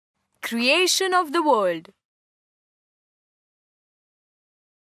creation of the world.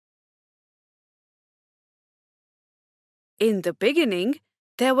 In the beginning,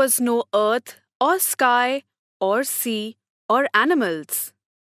 there was no earth or sky or sea or animals.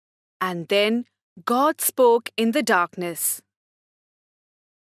 And then God spoke in the darkness.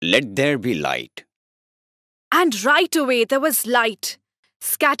 Let there be light. And right away there was light,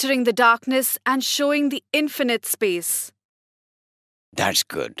 scattering the darkness and showing the infinite space. That's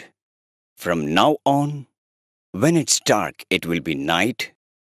good. From now on, when it's dark, it will be night,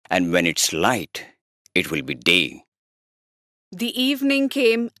 and when it's light, it will be day. The evening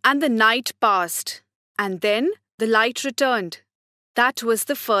came and the night passed, and then the light returned. That was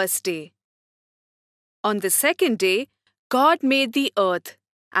the first day. On the second day, God made the earth,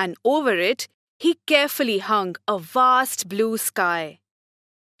 and over it, He carefully hung a vast blue sky.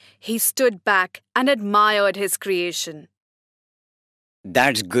 He stood back and admired His creation.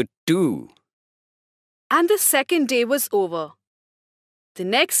 That's good too. And the second day was over. The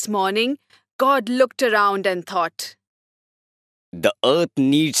next morning, God looked around and thought, The earth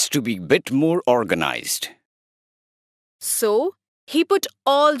needs to be a bit more organized. So, He put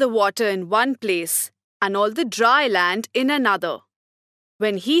all the water in one place and all the dry land in another.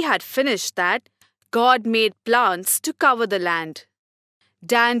 When He had finished that, God made plants to cover the land.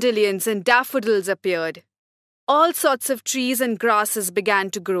 Dandelions and daffodils appeared. All sorts of trees and grasses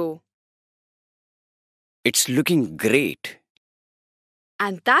began to grow. It's looking great.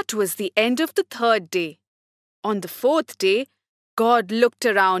 And that was the end of the third day. On the fourth day, God looked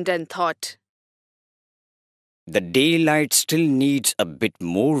around and thought, The daylight still needs a bit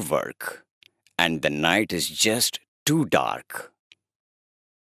more work, and the night is just too dark.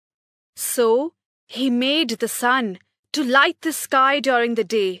 So He made the sun to light the sky during the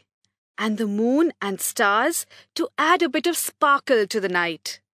day, and the moon and stars to add a bit of sparkle to the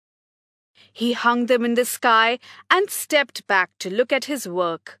night. He hung them in the sky and stepped back to look at His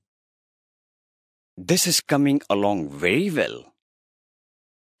work. This is coming along very well.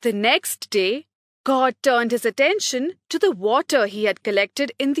 The next day, God turned His attention to the water He had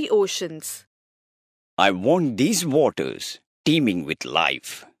collected in the oceans. I want these waters teeming with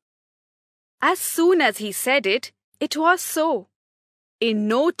life. As soon as He said it, it was so. In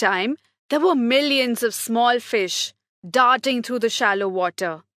no time, there were millions of small fish darting through the shallow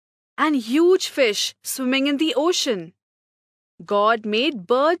water, and huge fish swimming in the ocean. God made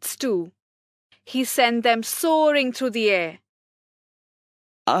birds too. He sent them soaring through the air.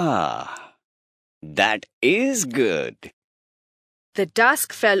 Ah, that is good. The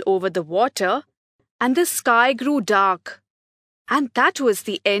dusk fell over the water, and the sky grew dark. And that was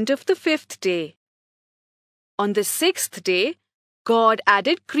the end of the fifth day. On the sixth day, God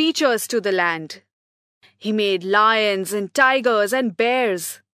added creatures to the land. He made lions and tigers and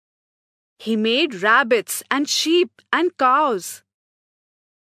bears. He made rabbits and sheep and cows.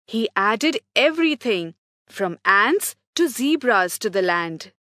 He added everything from ants to zebras to the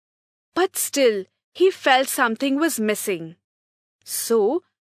land. But still, He felt something was missing. So,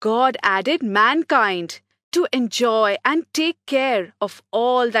 God added mankind to enjoy and take care of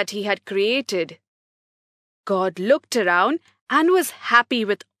all that He had created. God looked around and was happy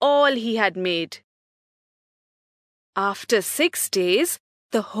with all He had made. After 6 days,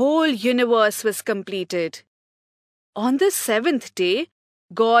 the whole universe was completed. On the seventh day,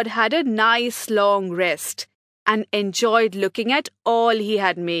 God had a nice long rest and enjoyed looking at all He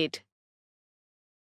had made.